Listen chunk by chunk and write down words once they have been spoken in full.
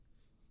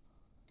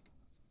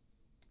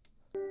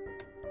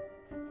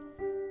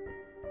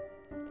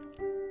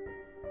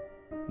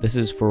This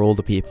is for all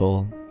the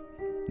people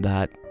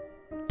that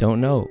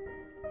don't know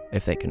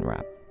if they can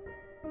rap,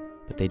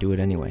 but they do it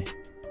anyway.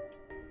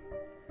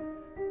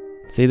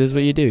 See, this is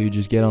what you do. You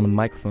just get on a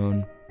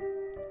microphone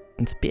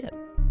and spit.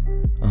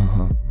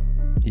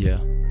 Yeah.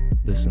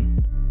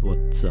 Listen,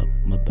 what's up,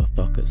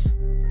 motherfuckers?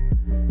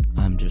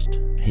 I'm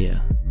just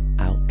here,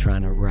 out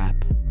trying to rap.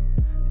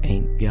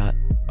 Ain't got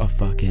a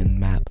fucking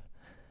map.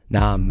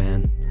 Nah,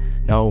 man,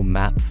 no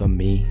map for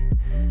me.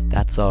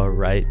 That's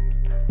alright.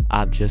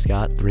 I've just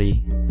got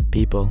 3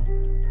 people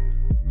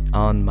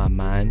on my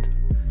mind.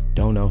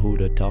 Don't know who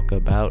to talk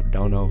about,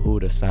 don't know who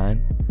to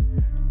sign.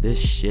 This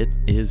shit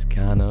is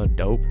kinda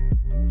dope.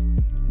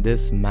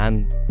 This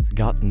man's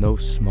got no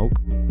smoke,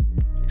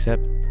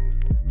 except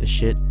the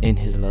shit in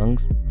his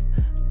lungs.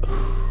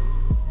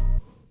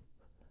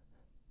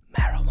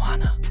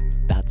 Marijuana,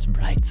 that's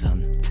right,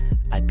 son.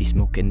 I be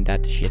smoking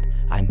that shit,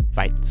 I'm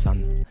right,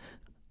 son.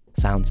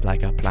 Sounds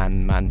like a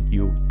plan, man.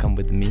 You come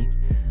with me,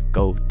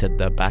 go to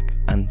the back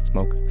and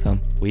smoke some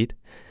weed.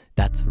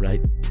 That's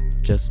right,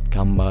 just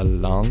come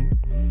along.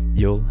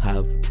 You'll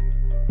have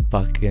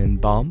fucking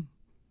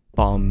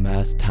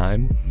bomb-ass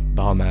time,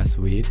 bomb-ass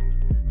weed.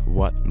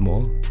 What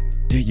more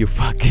do you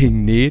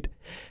fucking need?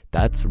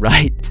 That's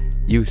right,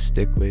 you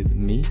stick with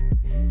me,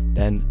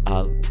 then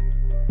I'll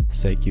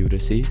take you to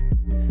see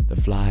the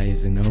fly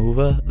isn't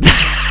over.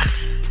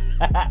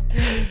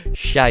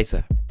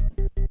 Scheisse.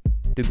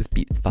 Dude, this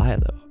beat is fire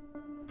though.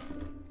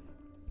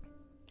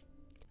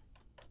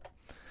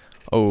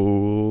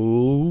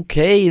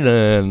 Okay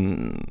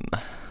then.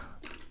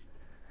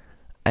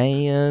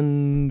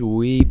 And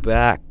we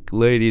back,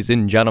 ladies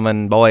and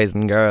gentlemen, boys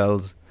and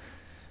girls.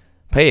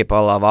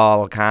 People of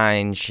all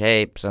kinds,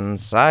 shapes, and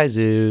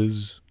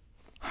sizes.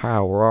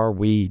 How are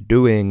we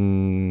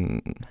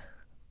doing?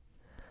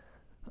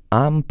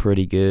 I'm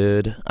pretty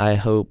good. I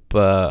hope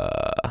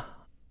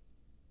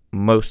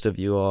most of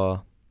you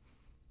are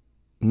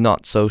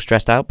not so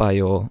stressed out by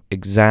your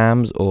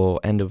exams or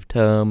end of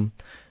term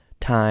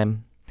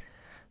time.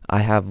 I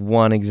have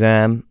one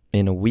exam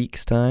in a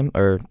week's time,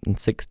 or in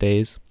 6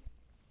 days.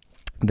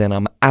 Then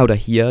I'm out of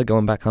here,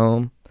 going back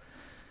home,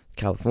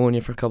 California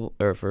for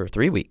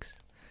 3 weeks,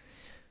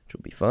 which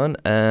will be fun.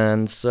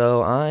 And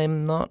so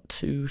I'm not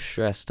too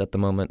stressed at the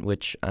moment,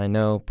 which I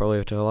know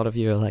probably to a lot of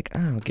you are like,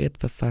 oh, good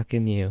for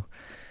fucking you.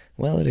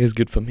 Well, it is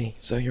good for me,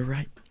 so you're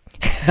right.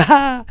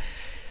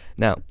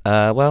 Now,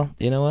 well,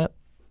 you know what?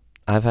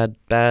 I've had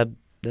bad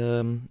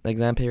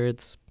exam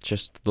periods.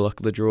 Just the luck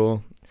of the draw.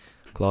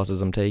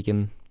 Classes I'm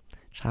taking.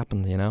 It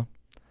happens, you know?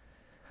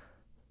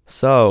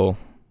 So,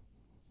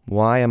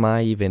 why am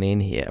I even in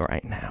here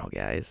right now,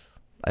 guys?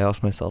 I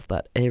ask myself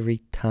that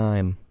every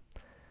time.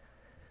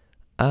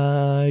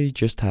 I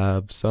just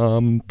have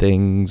some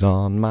things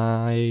on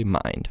my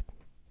mind.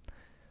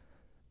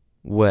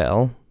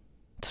 Well,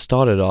 to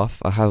start it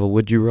off, I have a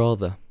would you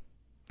rather.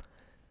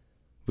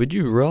 Would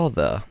you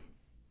rather?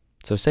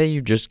 So say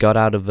you just got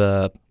out of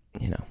a,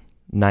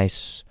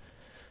 nice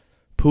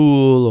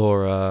pool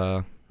or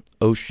a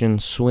ocean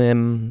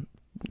swim,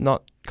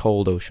 not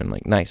cold ocean,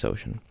 like nice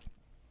ocean.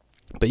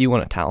 But you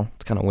want a towel.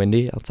 It's kind of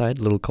windy outside,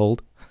 a little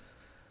cold.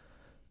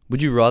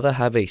 Would you rather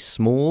have a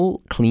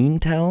small, clean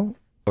towel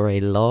or a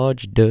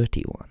large,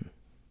 dirty one?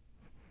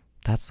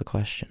 That's the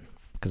question.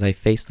 Because I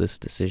faced this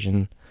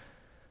decision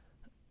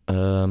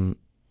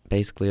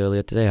basically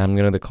earlier today. I'm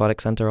going to the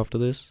aquatic center after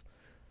this.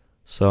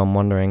 So I'm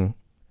wondering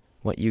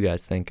what you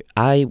guys think.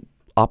 I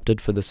opted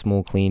for the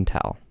small, clean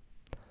towel.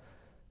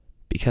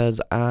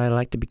 Because I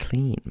like to be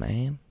clean,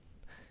 man.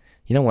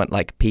 You don't want,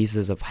 like,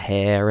 pieces of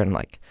hair and,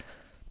 like,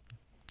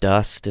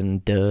 dust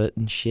and dirt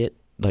and shit,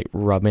 like,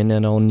 rubbing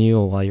it on you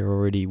while you're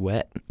already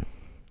wet.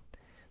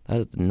 That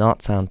does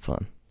not sound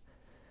fun.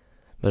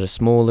 But a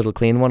small little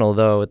clean one,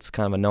 although it's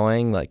kind of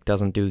annoying, like,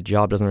 doesn't do the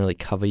job, doesn't really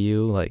cover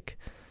you, like,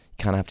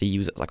 you kind of have to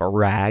use it as, like, a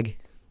rag,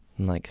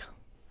 and, like,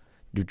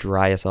 you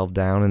dry yourself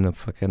down in the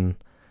fucking,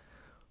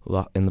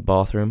 in the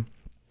bathroom.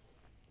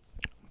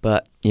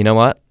 But, you know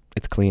what?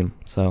 It's clean,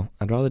 so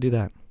I'd rather do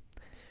that.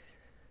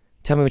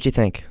 Tell me what you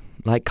think.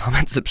 Like,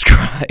 comment,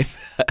 subscribe.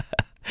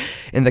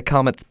 In the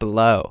comments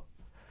below.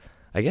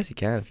 I guess you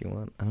can if you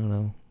want. I don't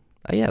know.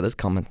 Oh yeah, there's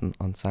comments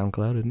on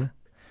SoundCloud, isn't there?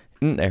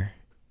 Isn't there?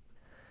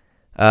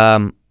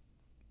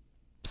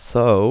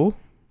 So.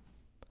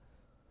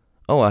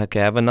 Oh,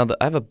 okay. I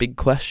have a big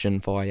question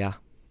for ya.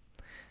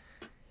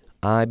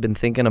 I've been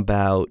thinking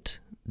about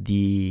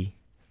the,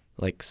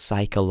 like,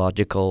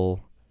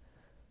 psychological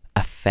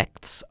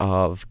effects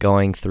of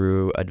going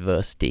through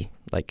adversity,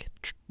 like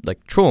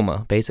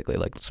trauma, basically,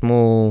 like just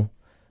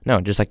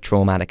like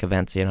traumatic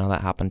events,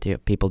 that happen to you.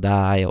 People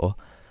die, or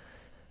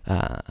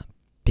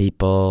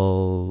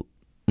people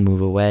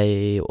move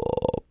away,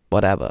 or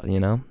whatever,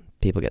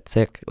 people get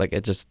sick, like,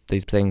 it's just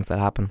these things that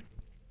happen,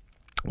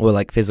 or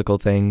like physical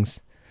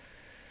things,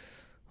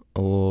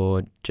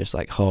 or just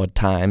like hard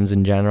times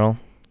in general.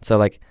 So,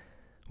 like,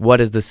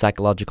 what is the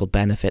psychological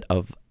benefit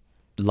of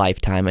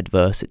lifetime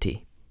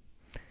adversity?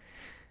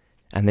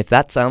 And if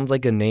that sounds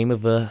like the name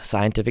of a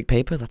scientific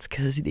paper, that's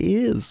because it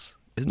is.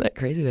 Isn't that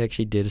crazy? They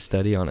actually did a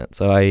study on it.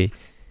 So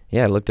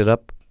yeah, I looked it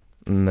up,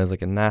 and there's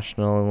like a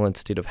National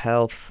Institute of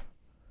Health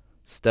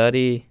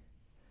study,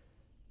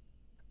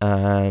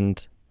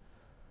 and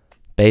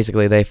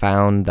basically they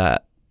found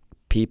that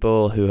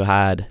people who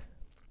had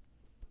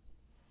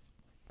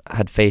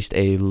faced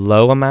a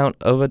low amount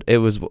of it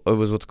was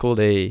what's called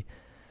a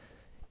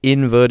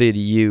inverted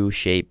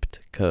U-shaped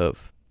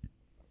curve.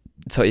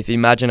 So if you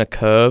imagine a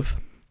curve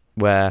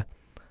where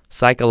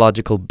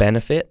psychological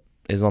benefit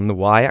is on the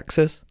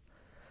y-axis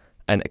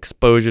and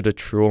exposure to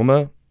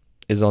trauma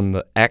is on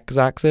the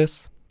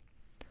x-axis,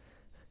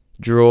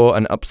 draw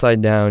an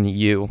upside down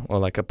U, or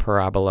like a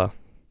parabola.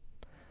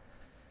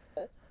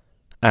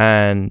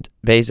 And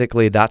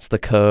basically that's the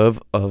curve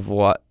of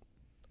what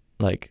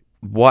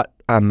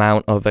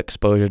amount of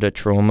exposure to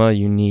trauma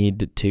you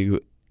need to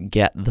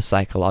get the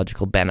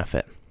psychological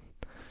benefit.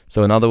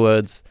 So in other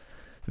words,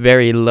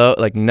 very low,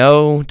 like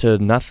no to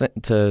nothing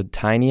to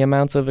tiny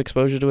amounts of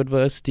exposure to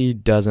adversity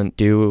doesn't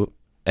do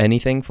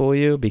anything for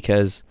you,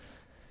 because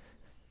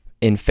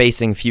in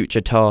facing future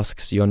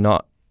tasks, you're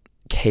not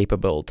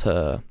capable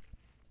to,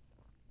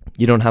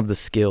 you don't have the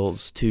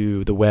skills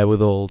to, the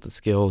wherewithal, the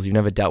skills, you've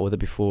never dealt with it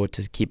before,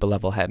 to keep a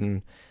level head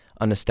and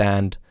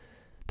understand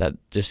that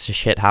just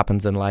shit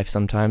happens in life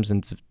sometimes,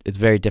 and it's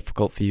very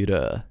difficult for you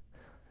to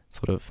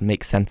sort of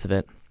make sense of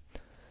it.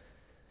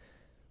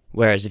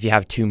 Whereas if you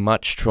have too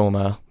much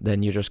trauma,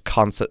 then you're just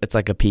it's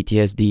like a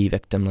PTSD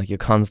victim. Like you're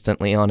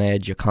constantly on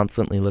edge, you're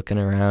constantly looking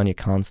around, you're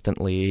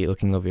constantly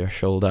looking over your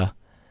shoulder.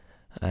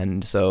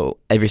 And so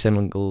every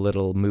single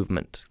little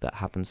movement that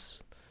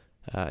happens,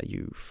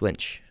 you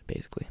flinch,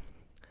 basically.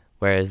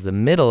 Whereas the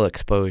middle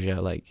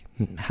exposure, like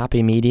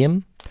happy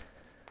medium,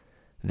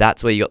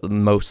 that's where you got the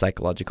most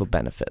psychological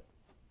benefit.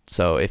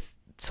 So if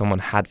someone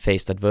had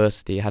faced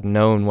adversity, had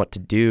known what to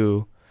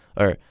do,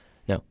 or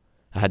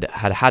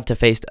had to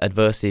face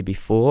adversity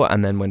before,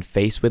 and then when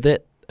faced with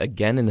it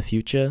again in the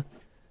future,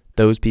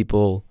 those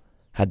people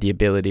had the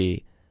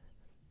ability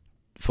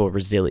for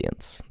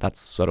resilience.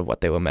 That's sort of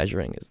what they were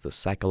measuring, is the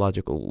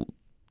psychological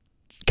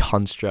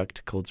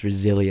construct called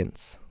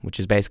resilience, which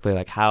is basically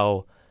like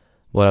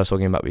what I was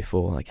talking about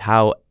before, like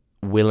how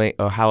willing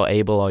or how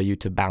able are you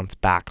to bounce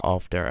back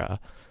after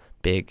a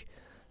big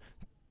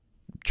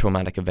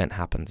traumatic event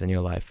happens in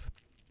your life.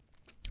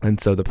 And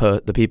so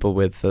the people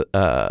with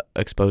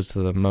exposed to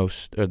the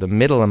most or the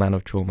middle amount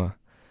of trauma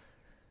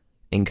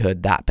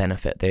incurred that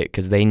benefit,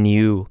 because they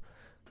knew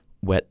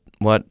what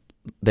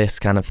this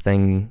kind of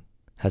thing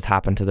has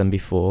happened to them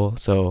before,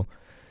 so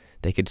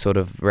they could sort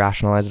of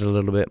rationalize it a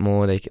little bit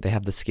more. They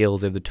have the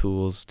skills, they have the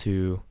tools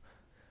to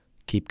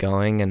keep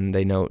going, and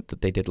they know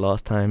that they did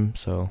last time,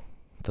 so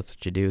that's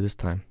what you do this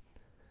time,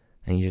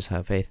 and you just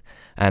have faith.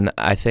 And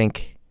I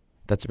think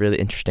that's a really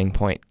interesting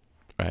point,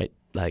 right?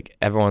 Like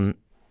everyone,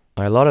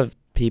 or a lot of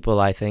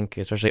people, I think,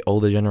 especially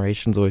older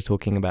generations, always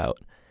talking about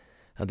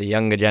how the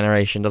younger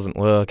generation doesn't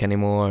work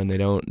anymore, and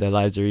their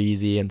lives are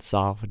easy and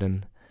soft,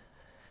 and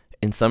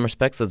in some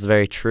respects that's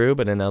very true,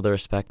 but in other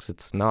respects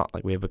it's not.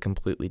 Like we have a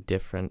completely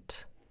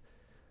different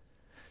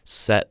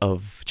set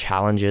of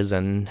challenges,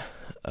 and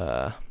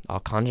our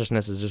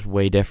consciousness is just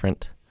way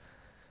different.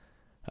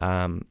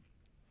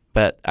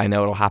 But I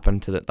know it'll happen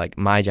to like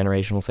my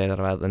generation will say that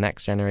about the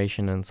next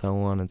generation, and so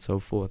on and so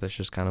forth. It's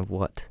just kind of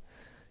what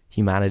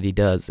humanity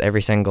does.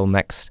 Every single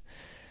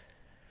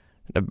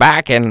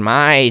back in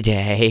my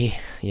day,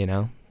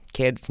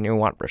 kids knew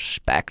what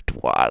respect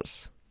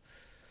was.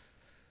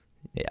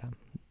 Yeah.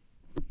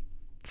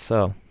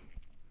 So,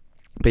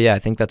 but yeah, I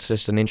think that's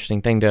just an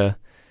interesting thing to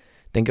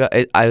think about.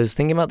 I was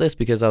thinking about this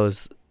because I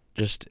was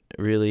just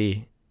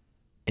really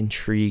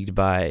intrigued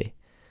by,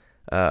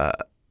 I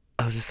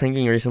was just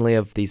thinking recently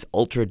of these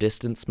ultra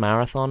distance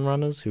marathon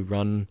runners who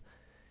run,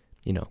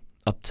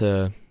 up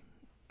to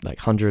like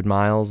 100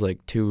 miles,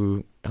 like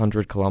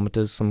 200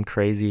 kilometers, some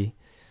crazy.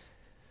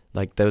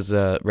 Like there was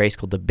a race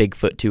called the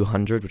Bigfoot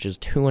 200, which is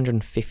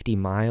 250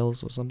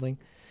 miles or something.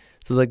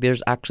 So like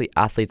there's actually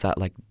athletes that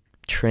like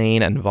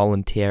train and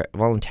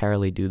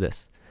voluntarily do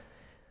this.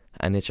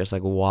 And it's just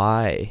like,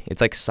 why?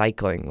 It's like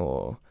cycling,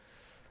 or,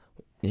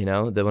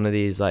 they're one of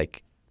these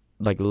like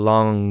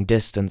long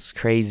distance,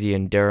 crazy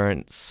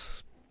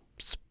endurance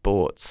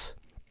sports.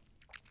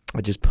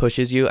 It just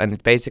pushes you, and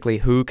it's basically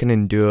who can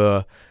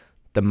endure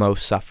the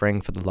most suffering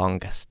for the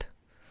longest,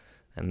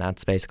 and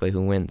that's basically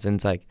who wins. And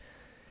it's like,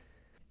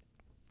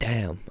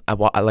 damn,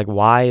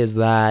 why is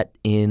that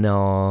in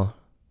our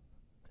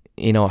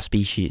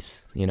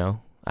species?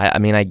 I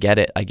mean, I get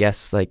it. I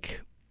guess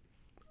like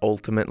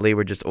ultimately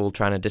we're just all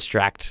trying to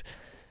distract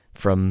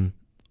from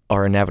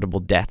our inevitable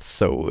deaths,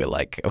 so we're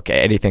like,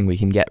 okay, anything we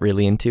can get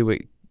really into.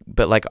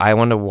 But like, I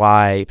wonder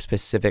why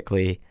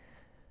specifically,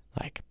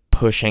 like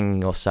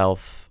pushing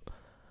yourself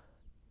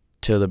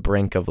to the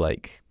brink of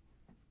like,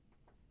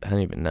 I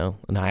don't even know,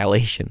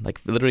 annihilation. Like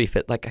literally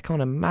like I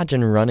can't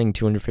imagine running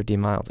 250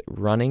 miles. Like,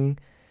 running,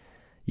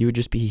 you would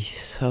just be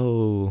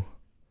so,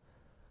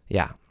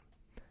 yeah.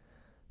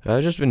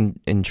 I've just been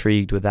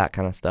intrigued with that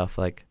kind of stuff.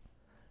 Like,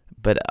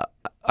 but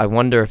I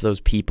wonder if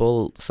those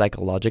people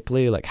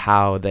psychologically, like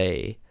how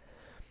they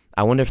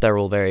I wonder if they're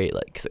all very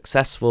like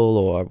successful,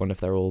 or I wonder if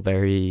they're all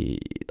very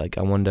like,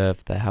 I wonder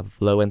if they have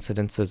low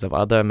incidences of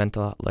other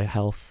mental like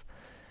health.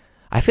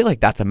 I feel like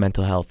that's a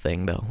mental health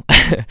thing though.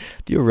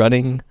 If you're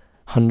running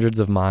hundreds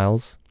of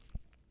miles,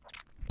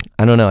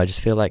 I don't know, I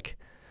just feel like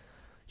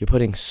you're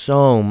putting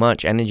so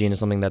much energy into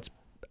something that's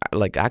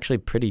like actually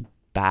pretty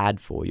bad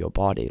for your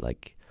body.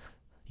 Like,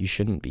 you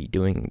shouldn't be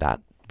doing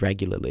that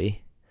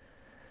regularly.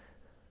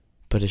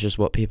 But it's just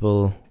what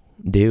people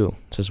do.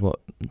 It's just what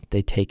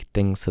they take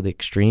things to the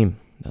extreme.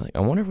 They're like, I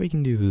wonder if we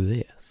can do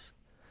this.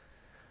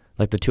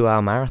 Like the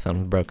 2-hour marathon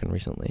was broken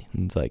recently.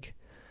 And it's like,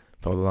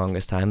 for the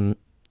longest time,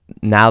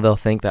 now they'll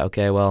think that,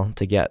 okay, well,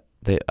 to get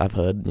I've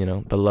heard,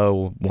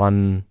 below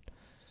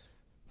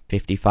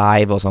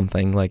 1:55 or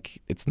something, like,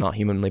 it's not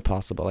humanly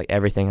possible. Like,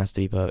 everything has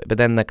to be perfect. But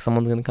then, like,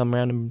 someone's gonna come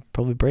around and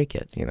probably break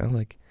it,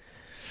 like,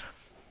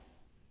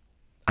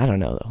 I don't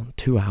know though.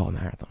 2-hour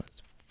marathon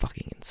is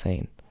fucking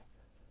insane.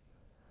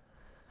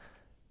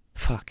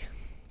 Fuck.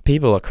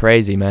 People are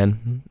crazy,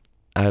 man.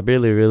 I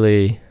really,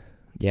 really,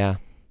 yeah.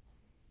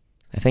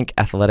 I think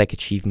athletic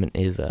achievement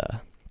is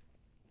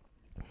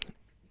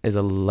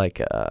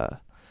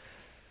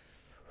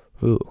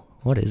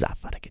what is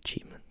athletic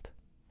achievement?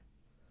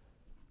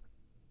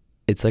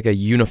 It's like a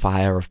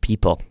unifier of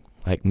people.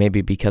 Like,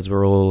 maybe because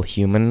we're all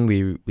human,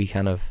 we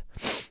kind of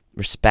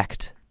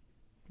respect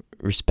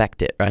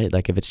it, right?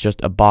 Like, if it's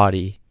just a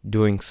body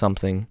doing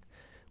something,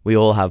 we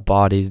all have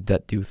bodies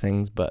that do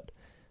things, but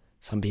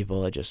some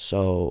people are just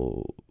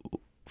so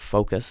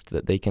focused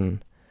that they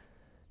can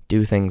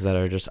do things that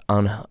are just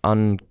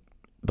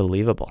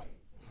unbelievable.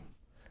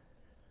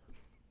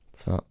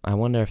 So I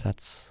wonder if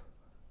that's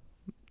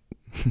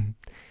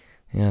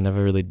I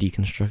never really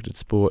deconstructed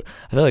sport.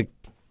 I feel like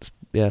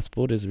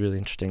sport is really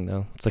interesting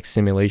though. It's like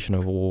simulation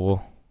of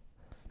war,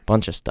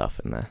 bunch of stuff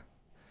in there.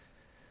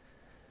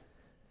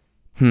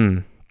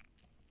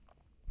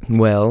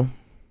 Well,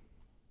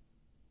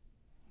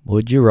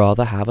 would you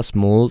rather have a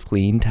small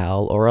clean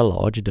towel or a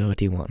large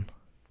dirty one?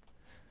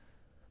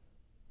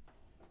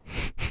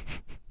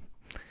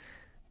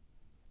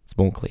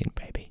 Small clean,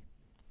 baby.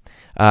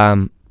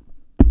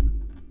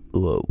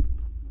 Whoa.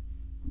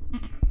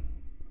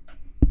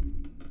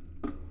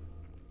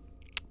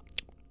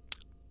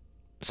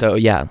 So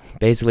yeah,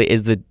 basically,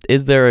 is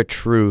there a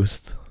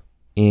truth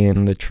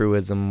in the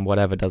truism,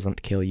 whatever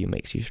doesn't kill you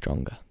makes you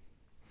stronger?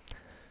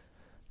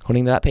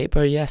 According to that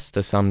paper, yes,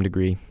 to some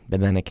degree,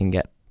 but then it can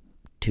get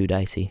too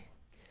dicey.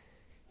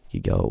 You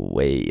go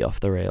way off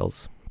the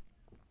rails.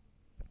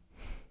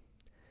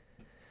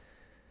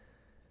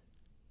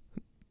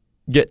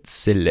 Get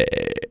silly.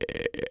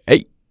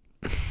 Hey.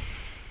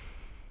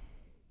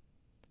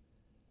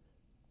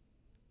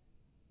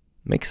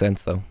 Makes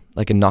sense though,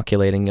 like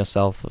inoculating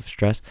yourself of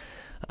stress.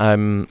 I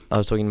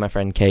was talking to my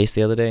friend Case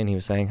the other day, and he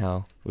was saying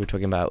how we were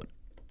talking about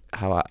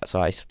how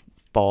I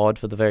sparred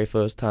for the very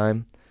first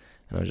time,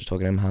 and I was just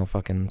talking to him how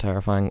fucking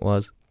terrifying it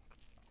was,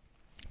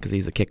 because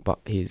he's a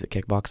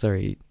kickboxer,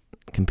 he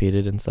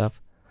competed and stuff,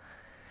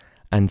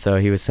 and so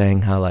he was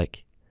saying how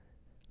like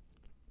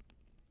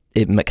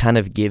it kind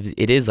of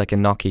it is like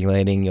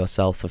inoculating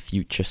yourself of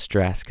future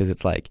stress, because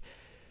it's like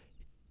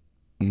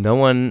no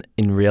one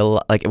in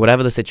real, like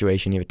whatever the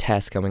situation, you have a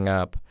test coming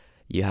up,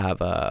 you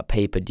have a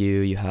paper due,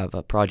 you have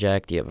a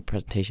project, you have a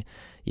presentation,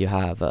 you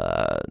have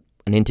an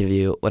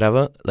interview,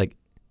 whatever, like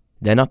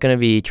they're not going to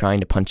be trying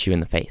to punch you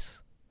in the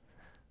face,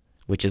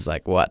 which is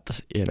like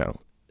what,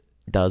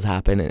 does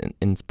happen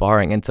in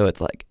sparring. And so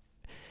it's like,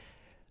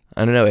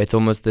 I don't know, it's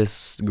almost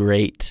this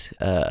great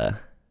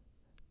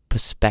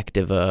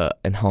perspective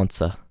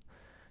enhancer.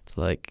 It's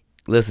like,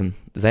 listen,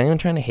 is anyone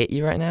trying to hit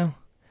you right now?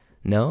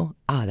 No?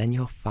 Then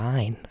you're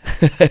fine.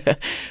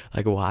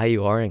 Like, why are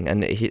you worrying?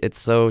 And it's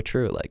so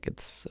true. Like,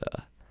 it's,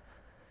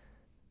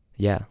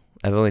 I've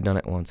only done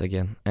it once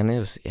again. And it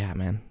was,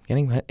 man,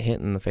 getting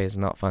hit in the face is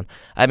not fun.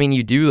 I mean,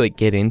 you do, like,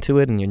 get into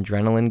it and your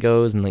adrenaline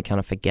goes and, like, kind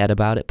of forget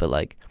about it. But,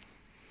 like,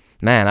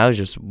 man, I was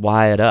just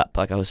wired up.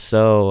 Like, I was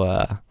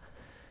so,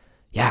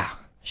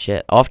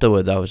 shit.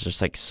 Afterwards, I was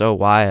just, like, so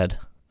wired.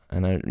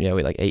 And,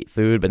 we, like, ate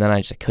food. But then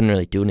I couldn't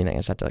really do anything. I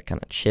just had to, like,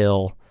 kind of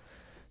chill,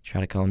 try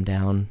to calm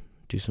down,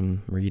 do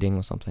some reading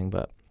or something.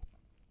 But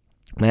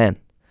man,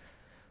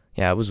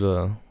 it was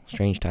a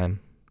strange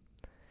time,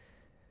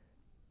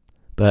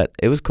 but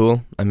it was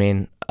cool. I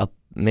mean,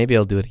 maybe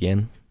I'll do it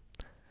again.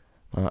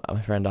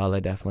 My friend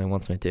Ale definitely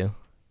wants me to,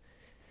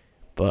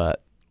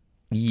 but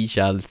we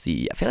shall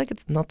see. I feel like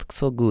it's not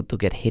so good to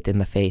get hit in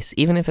the face,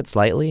 even if it's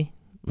slightly.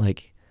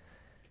 Like,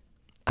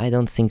 I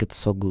don't think it's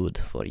so good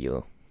for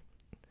you.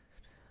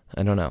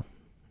 I don't know.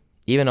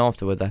 Even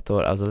afterwards, I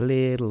thought I was a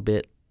little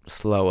bit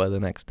slower the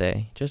next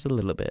day, just a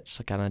little bit, just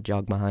to kind of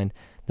jog behind.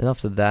 Then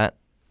after that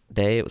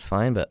day, it was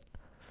fine, but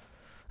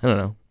I don't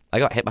know. I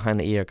got hit behind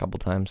the ear a couple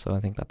times, so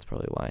I think that's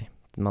probably why.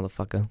 The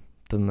motherfucker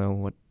doesn't know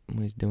what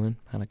he's doing,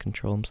 how to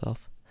control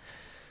himself.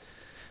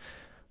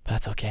 But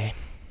that's okay.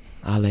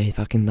 Ale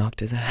fucking knocked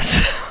his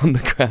ass on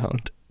the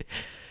ground.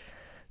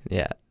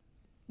 Yeah.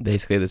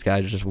 Basically, this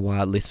guy was just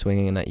wildly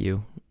swinging at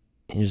you.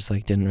 He just,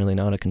 like, didn't really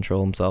know how to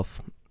control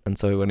himself. And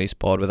so when he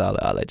sparred with Ale,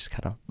 Ale just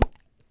kind of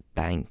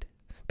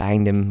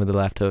banged him with the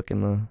left hook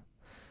in the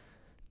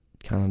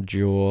kind of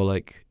jaw,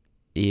 like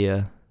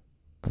ear,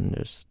 and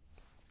just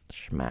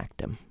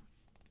smacked him.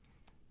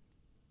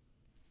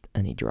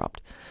 And he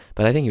dropped.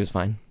 But I think he was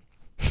fine.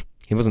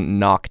 He wasn't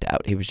knocked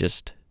out, he was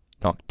just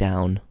knocked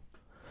down.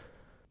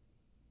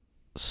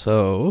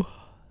 So,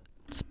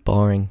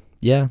 sparring.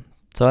 Yeah,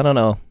 so I don't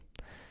know.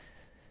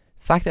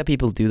 The fact that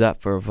people do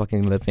that for a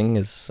fucking living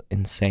is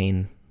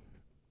insane.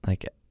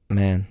 Like,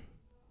 man,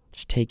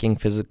 just taking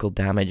physical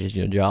damage is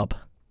your job.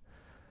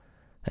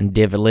 And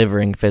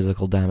delivering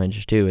physical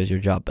damage too is your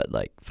job, but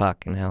like,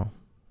 fucking hell.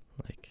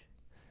 Like,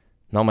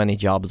 not many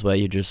jobs where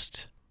you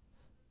just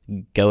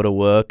go to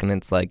work and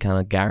it's like kind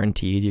of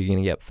guaranteed you're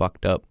gonna get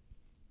fucked up.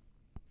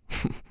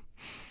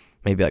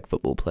 Maybe like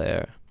football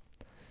player,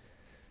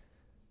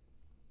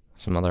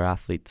 some other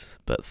athletes,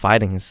 but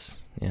fighting is,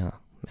 yeah,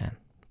 man,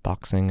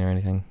 boxing or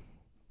anything.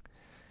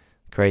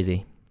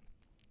 Crazy.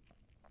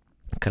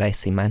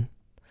 Crazy, man.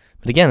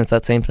 But again, it's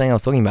that same thing I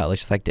was talking about.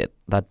 It's just like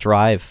that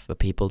drive for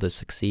people to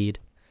succeed.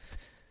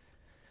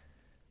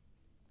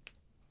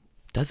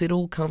 Does it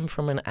all come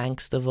from an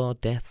angst of our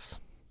deaths?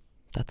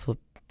 That's what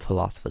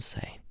philosophers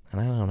say.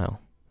 And I don't know.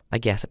 I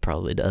guess it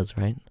probably does,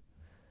 right?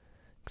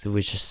 Because if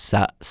we just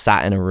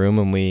sat in a room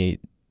and we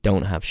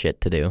don't have shit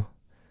to do,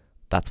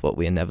 that's what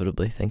we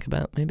inevitably think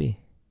about, maybe.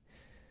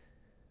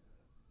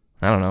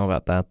 I don't know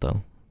about that,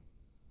 though.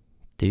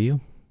 Do you?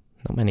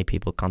 Not many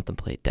people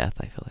contemplate death,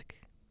 I feel like.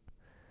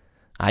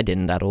 I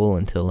didn't at all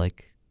until,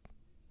 like,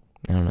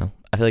 I don't know.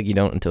 I feel like you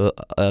don't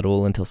at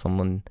all until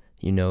someone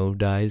you know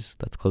dies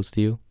that's close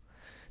to you.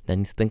 Then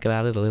you think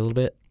about it a little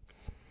bit.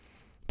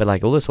 But,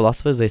 like, all those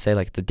philosophers, they say,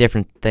 like, it's a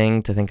different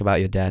thing to think about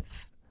your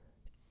death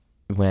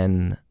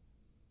when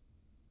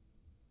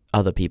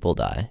other people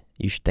die.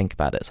 You should think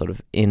about it sort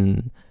of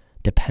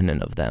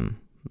independent of them.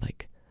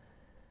 Like,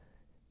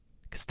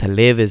 because to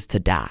live is to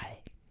die.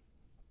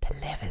 To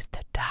live is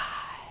to die.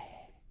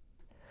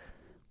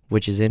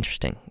 Which is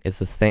interesting. It's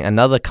the thing,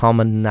 another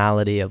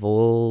commonality of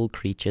all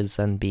creatures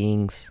and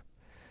beings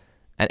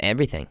and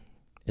everything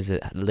is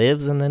it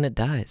lives and then it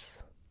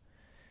dies.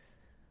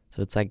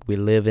 So it's like we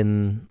live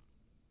in,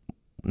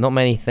 not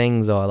many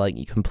things are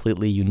like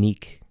completely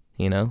unique,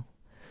 you know?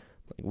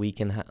 Like we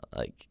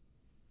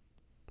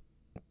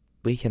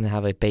can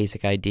have a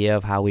basic idea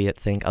of how we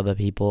think other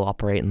people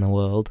operate in the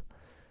world.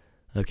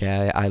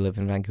 Okay, I live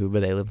in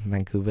Vancouver, they live in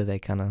Vancouver, they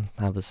kind of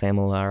have a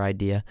similar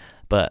idea,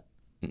 but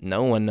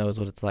no one knows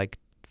what it's like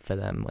for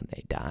them when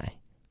they die,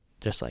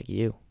 just like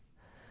you.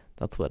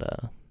 That's what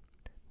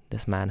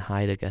this man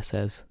Heidegger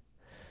says.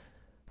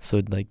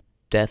 So like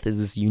death is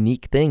this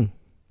unique thing.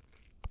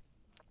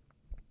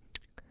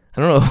 I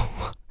don't know.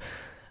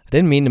 I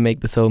didn't mean to make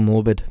this so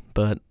morbid,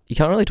 but you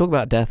can't really talk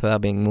about death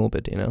without being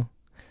morbid, you know?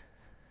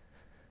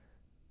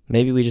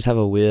 Maybe we just have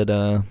a weird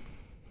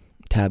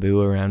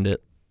taboo around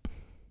it.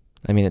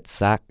 I mean, it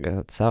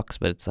sucks,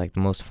 but it's like the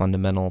most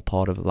fundamental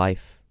part of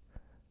life,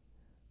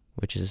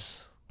 which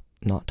is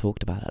not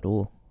talked about at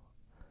all.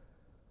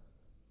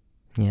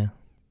 Yeah,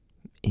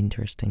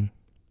 interesting.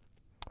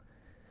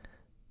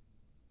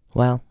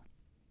 Well,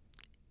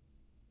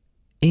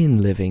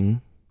 in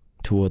living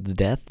towards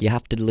death, you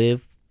have to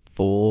live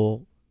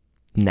for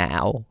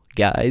now,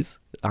 guys.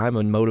 I'm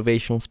a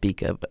motivational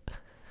speaker,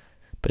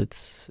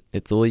 but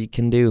it's all you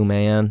can do,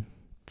 man.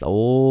 It's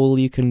all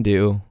you can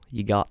do.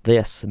 You got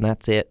this, and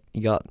that's it.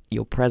 You got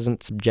your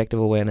present subjective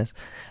awareness,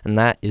 and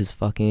that is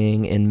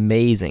fucking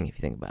amazing if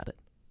you think about it.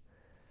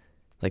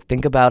 Like,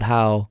 think about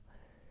how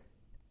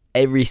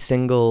every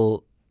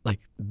single, like,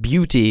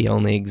 beauty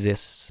only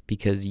exists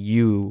because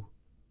you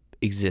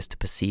exist to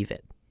perceive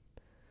it.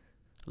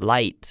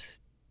 Light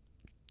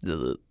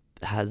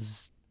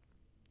has,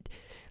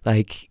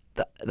 like,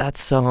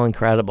 that's so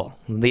incredible.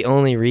 The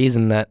only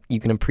reason that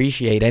you can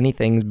appreciate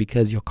anything is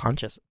because you're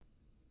conscious.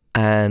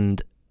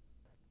 And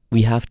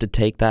we have to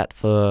take that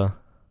for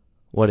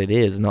what it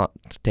is, not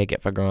to take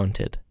it for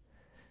granted,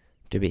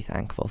 to be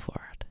thankful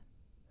for it.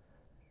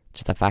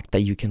 Just the fact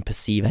that you can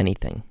perceive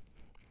anything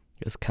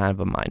is kind of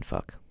a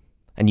mindfuck.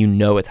 And you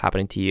know it's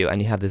happening to you,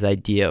 and you have this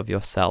idea of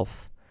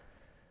yourself.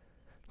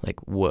 Like,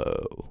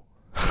 whoa.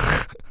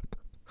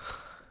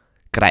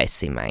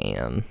 Crazy,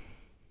 man.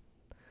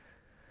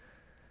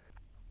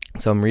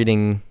 So I'm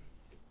reading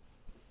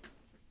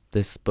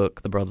this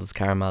book, The Brothers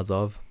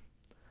Karamazov,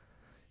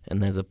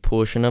 and there's a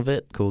portion of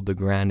it called The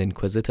Grand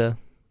Inquisitor.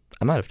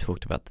 I might have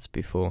talked about this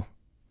before.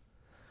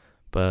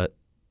 But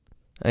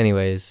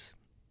anyways,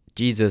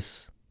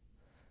 Jesus,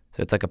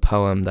 so it's like a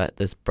poem that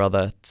this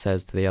brother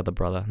says to the other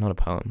brother. Not a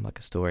poem, like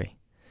a story.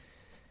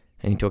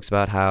 And he talks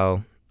about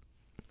how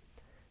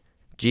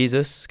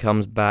Jesus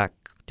comes back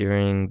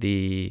during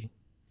the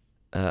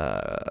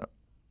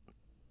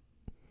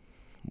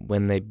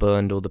when they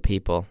burned all the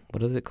people.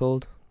 What is it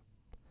called?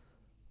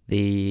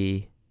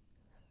 The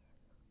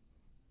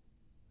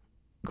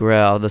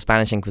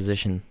Spanish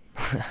Inquisition.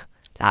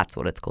 That's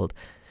what it's called.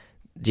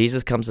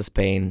 Jesus comes to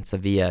Spain,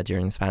 Sevilla,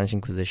 during the Spanish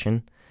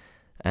Inquisition,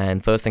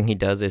 and first thing he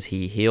does is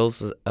he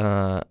heals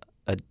a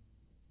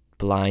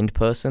blind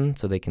person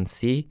so they can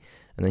see,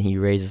 and then he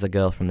raises a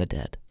girl from the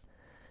dead.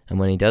 And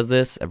when he does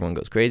this, everyone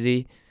goes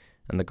crazy,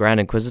 and the Grand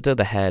Inquisitor,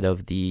 the head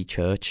of the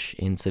church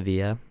in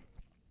Sevilla,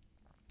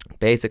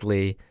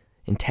 basically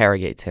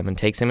interrogates him and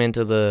takes him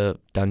into the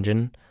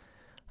dungeon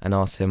and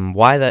asks him,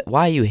 why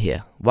are you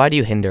here? Why do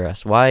you hinder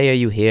us? Why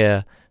are you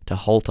here to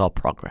halt our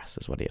progress,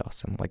 is what he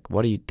asks him. Like,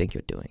 what do you think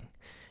you're doing?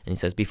 And he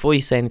says, before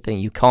you say anything,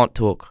 you can't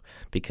talk,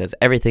 because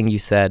everything you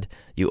said,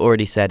 you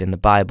already said in the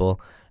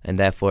Bible, and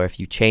therefore if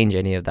you change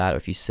any of that, or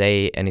if you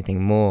say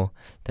anything more,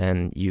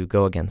 then you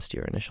go against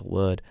your initial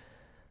word,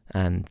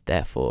 and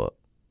therefore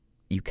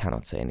you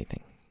cannot say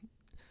anything.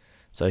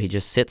 So he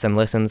just sits and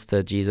listens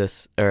to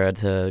Jesus, or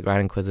to the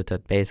Grand Inquisitor,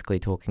 basically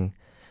talking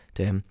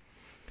to him.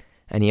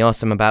 And he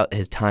asks him about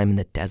his time in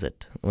the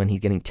desert, when he's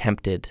getting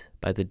tempted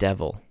by the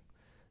devil.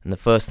 And the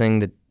first thing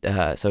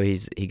that, so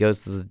he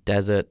goes to the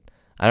desert.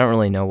 I don't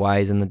really know why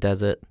he's in the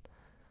desert.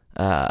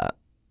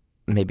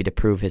 Maybe to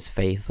prove his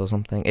faith or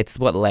something. It's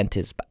what Lent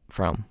is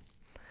from.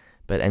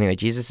 But anyway,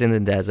 Jesus is in the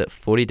desert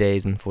 40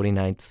 days and 40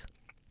 nights.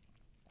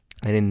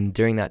 And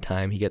during that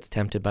time, he gets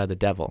tempted by the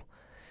devil.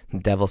 The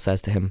devil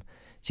says to him,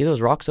 see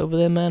those rocks over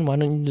there, man? Why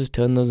don't you just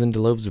turn those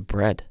into loaves of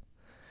bread?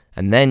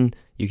 And then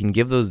you can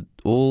give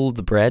all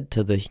the bread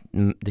to the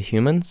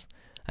humans,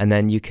 and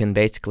then you can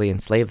basically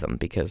enslave them,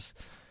 because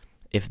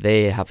if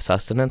they have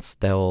sustenance,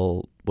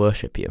 they'll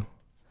worship you.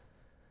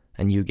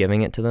 And you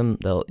giving it to them,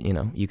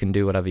 you can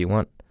do whatever you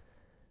want.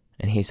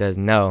 And he says,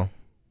 no.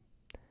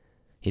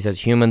 He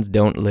says, humans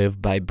don't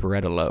live by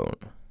bread alone.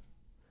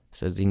 He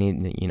says you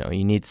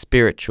need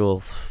spiritual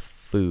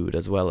food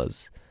as well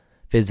as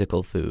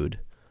physical food.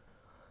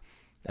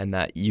 And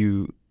that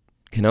you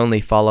can only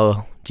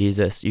follow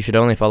Jesus. You should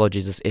only follow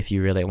Jesus if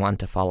you really want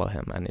to follow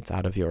him. And it's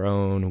out of your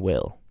own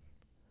will.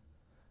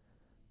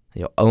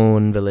 Your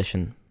own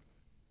volition.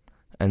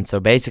 And so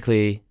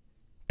basically,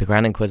 the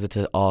Grand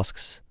Inquisitor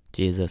asks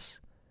Jesus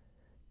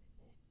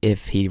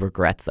if he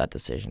regrets that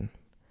decision.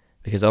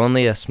 Because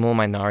only a small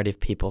minority of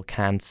people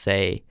can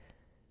say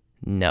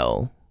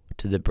no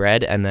to the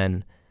bread and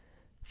then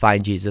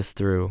find Jesus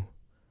through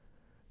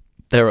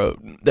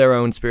their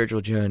own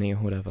spiritual journey or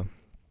whatever.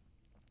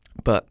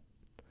 But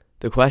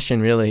the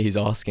question really he's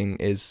asking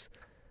is,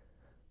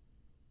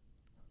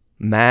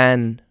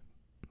 man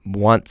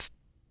wants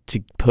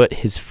to put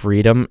his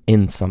freedom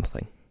in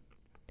something.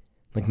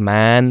 Like,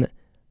 man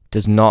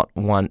does not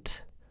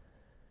want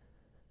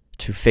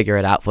to figure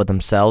it out for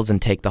themselves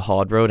and take the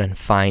hard road and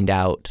find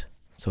out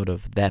sort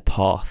of their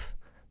path.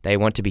 They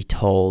want to be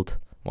told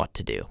what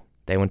to do.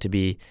 They want to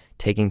be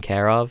taken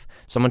care of.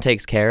 If someone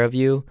takes care of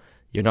you,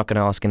 you're not going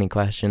to ask any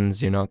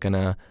questions. You're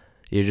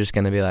just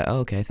going to be like, oh,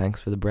 okay, thanks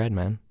for the bread,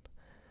 man.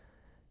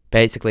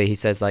 Basically, he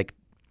says, like,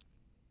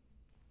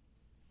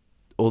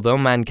 although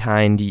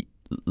mankind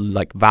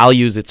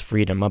values its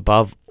freedom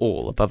above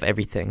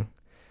everything,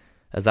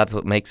 as that's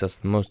what makes us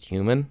the most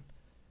human,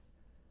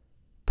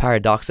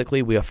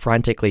 paradoxically, we are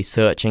frantically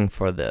searching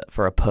for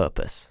a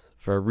purpose,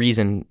 for a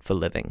reason for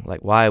living.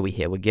 Like, why are we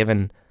here? We're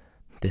given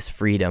this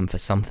freedom for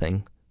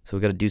something, so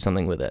we've got to do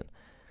something with it.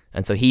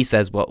 And so he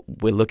says what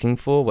we're looking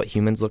for, what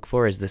humans look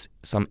for, is this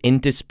some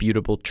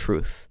indisputable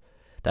truth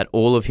that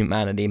all of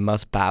humanity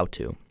must bow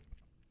to.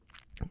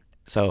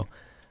 So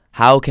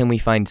how can we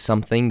find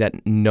something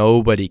that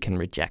nobody can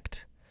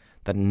reject,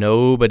 that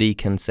nobody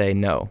can say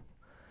no,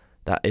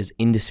 that is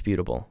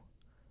indisputable?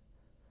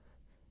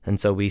 And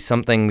so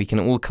something we can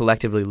all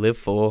collectively live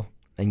for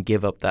and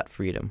give up that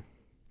freedom.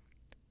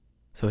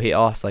 So he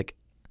asks,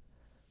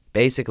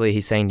 basically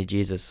he's saying to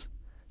Jesus,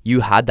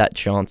 you had that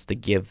chance to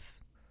give,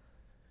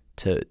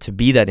 to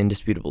be that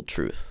indisputable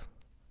truth,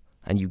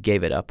 and you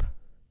gave it up.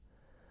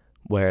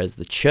 Whereas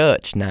the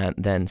church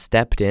then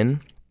stepped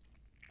in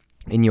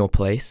your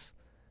place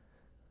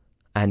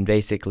and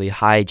basically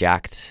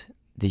hijacked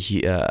the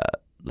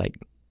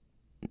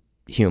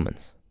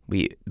humans.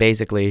 We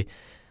basically,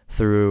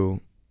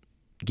 through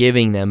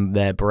giving them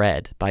their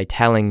bread, by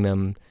telling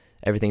them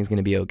everything's going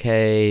to be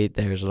okay,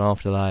 there's an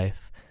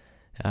afterlife,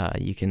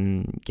 you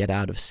can get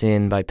out of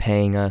sin by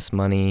paying us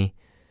money,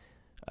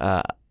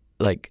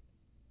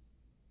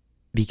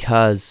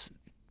 because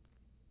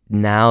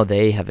now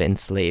they have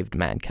enslaved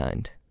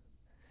mankind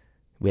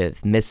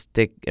with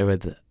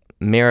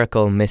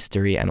miracle,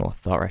 mystery, and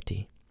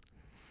authority.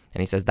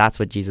 And he says that's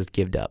what Jesus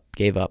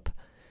gave up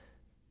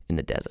in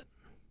the desert.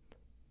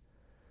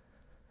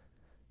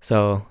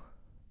 So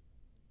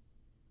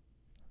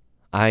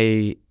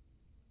I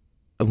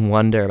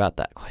wonder about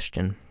that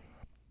question,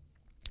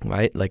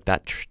 right? Like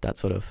that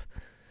sort of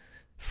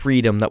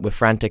freedom that we're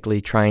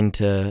frantically trying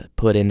to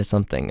put into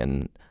something,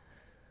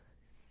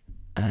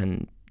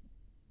 and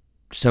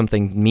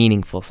something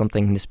meaningful,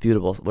 something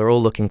indisputable. We're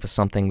all looking for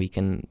something we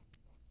can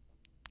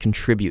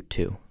contribute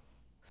to.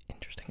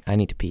 Interesting. I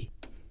need to pee.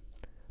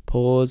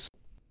 Pause.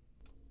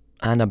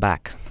 And I'm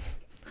back.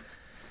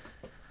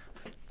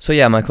 So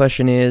yeah, my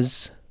question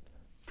is,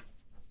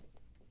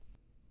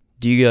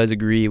 do you guys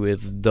agree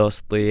with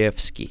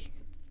Dostoevsky?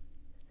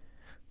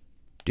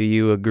 Do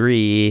you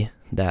agree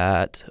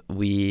that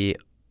we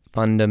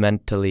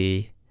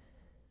fundamentally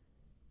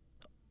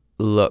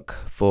look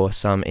for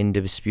some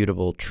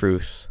indisputable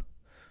truth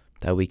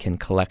that we can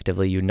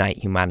collectively unite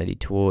humanity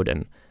toward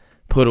and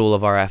put all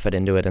of our effort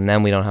into it, and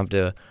then we don't have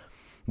to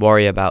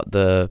worry about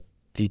the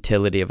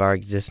futility of our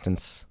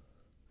existence.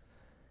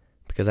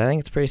 Because I think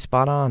it's pretty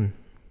spot on.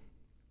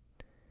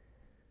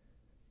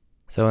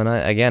 So,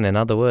 in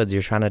other words,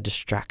 you're trying to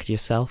distract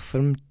yourself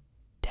from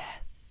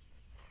death.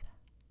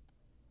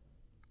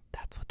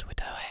 That's what we're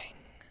doing.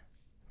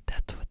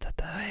 That's what we're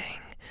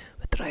doing.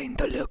 We're trying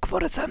to look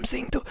for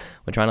something to...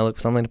 We're trying to look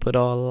for something to put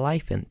our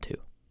life into.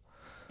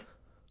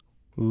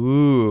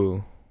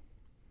 Ooh.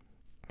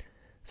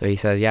 So he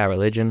says, yeah,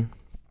 religion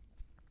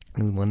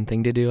is one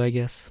thing to do, I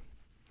guess.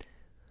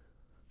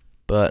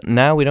 But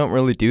now we don't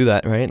really do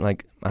that, right?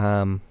 Like,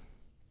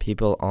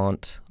 people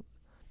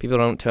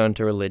don't turn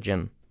to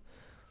religion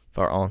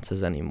for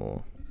answers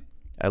anymore.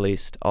 At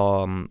least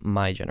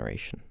my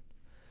generation.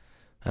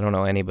 I don't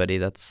know anybody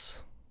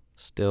that's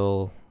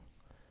still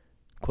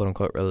quote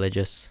unquote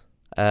religious,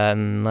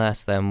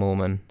 unless they're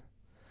Mormon.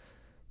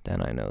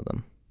 Then I know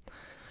them.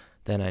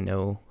 Then I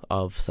know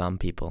of some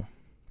people.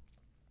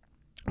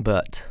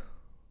 But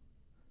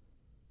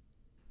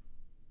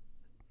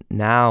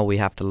now we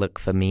have to look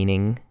for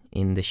meaning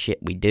in the shit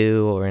we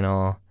do or in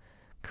our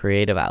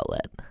creative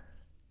outlet.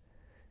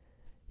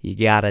 You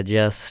gotta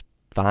just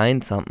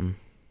find something.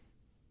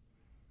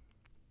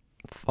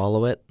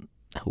 Follow it.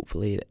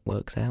 Hopefully it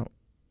works out.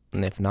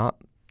 And if not,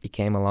 you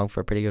came along for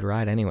a pretty good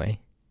ride anyway.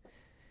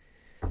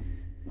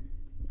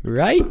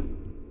 Right?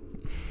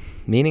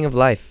 Meaning of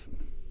life.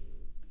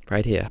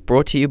 Right here.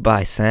 Brought to you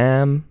by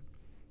Sam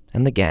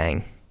and the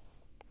gang.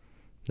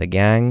 The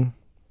gang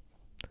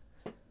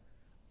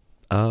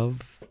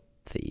of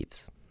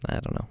thieves. I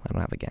don't know. I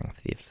don't have a gang of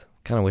thieves.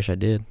 Kind of wish I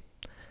did.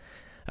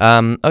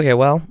 Okay,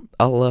 well,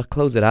 I'll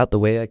close it out the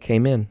way I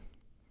came in.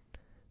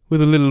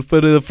 With a little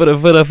freestyle.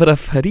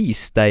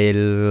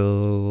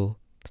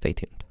 Stay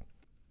tuned.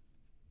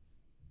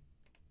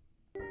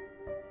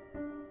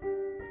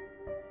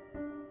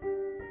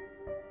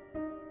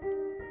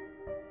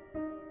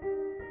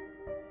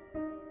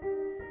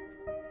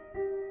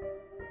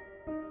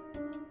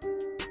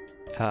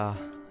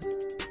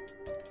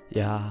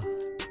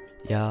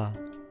 Yeah.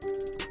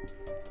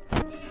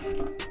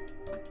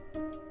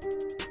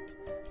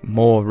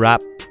 More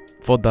rap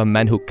for the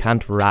men who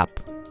can't rap.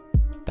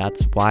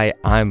 That's why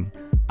I'm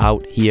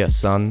out here,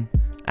 son.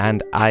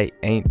 And I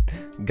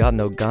ain't got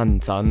no gun,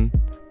 son.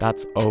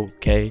 That's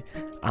okay.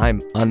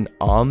 I'm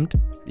unarmed,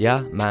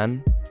 yeah,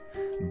 man.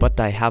 But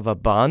I have a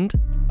bond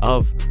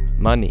of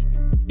money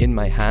in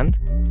my hand.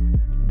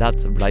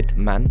 That's right,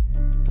 man.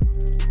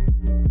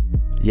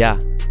 Yeah,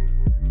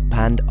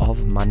 band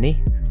of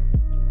money.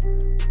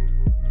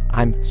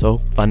 I'm so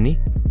funny.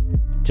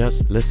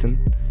 Just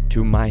listen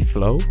to my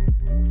flow.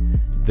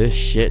 This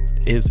shit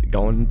is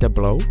going to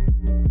blow.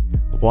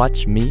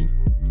 Watch me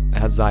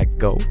as I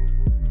go.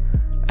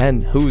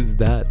 And who's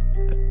that?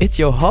 It's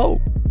your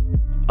hoe.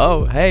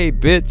 Oh, hey,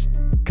 bitch,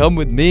 come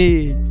with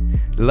me.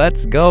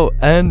 Let's go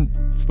and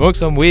smoke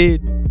some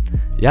weed.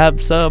 You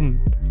have some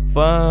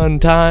fun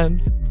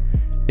times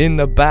in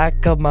the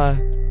back of my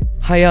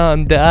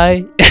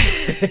Hyundai.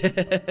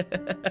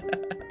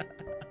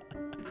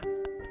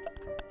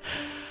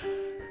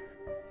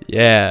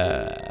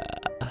 Yeah.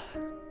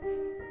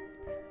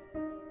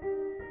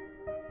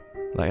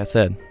 Like I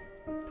said,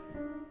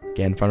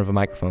 get in front of a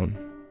microphone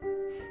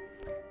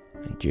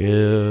and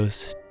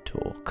just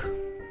talk.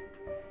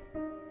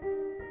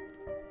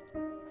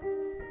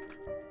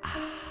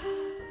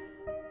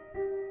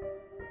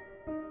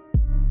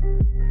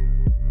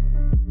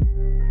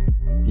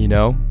 You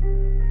know,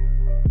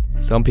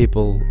 some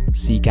people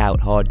seek out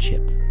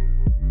hardship.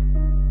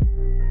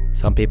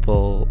 Some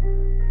people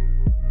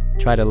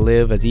try to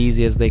live as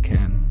easy as they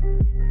can.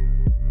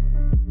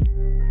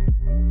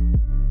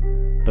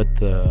 But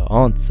the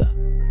answer,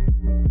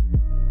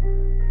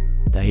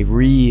 the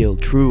real,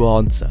 true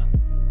answer,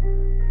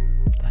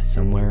 lies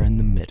somewhere in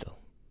the middle.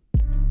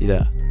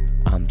 Yeah,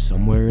 I'm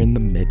somewhere in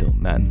the middle,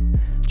 man.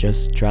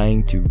 Just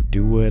trying to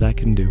do what I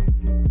can do.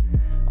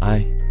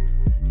 I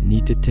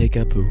need to take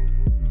a poo.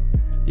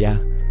 Yeah,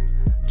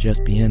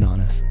 just being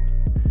honest.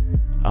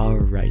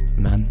 Alright,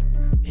 man,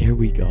 here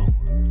we go.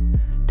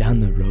 Down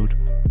the road,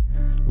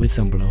 with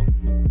some blow,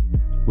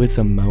 with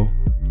some mo,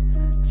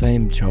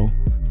 same cho.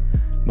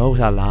 Mo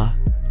Salah,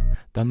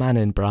 the man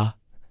in bra.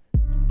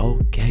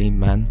 Okay,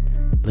 man,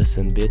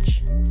 listen,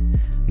 bitch.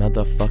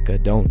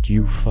 Motherfucker, don't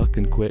you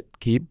fucking quit.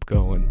 Keep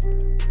going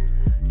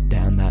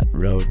down that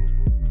road.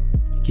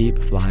 Keep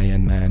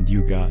flying, man,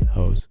 you got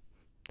hoes.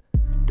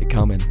 They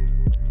coming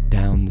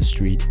down the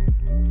street.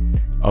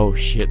 Oh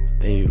shit,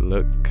 they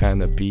look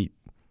kinda beat.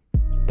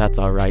 That's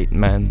alright,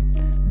 man.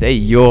 They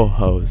your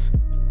hoes.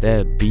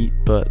 They're beat,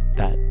 but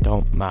that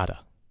don't matter.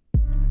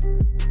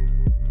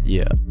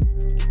 Yeah,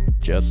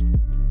 just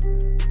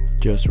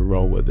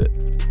roll with it.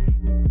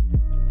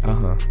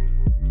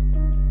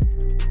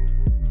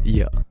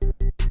 Yeah.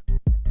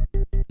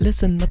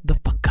 Listen,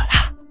 motherfucker.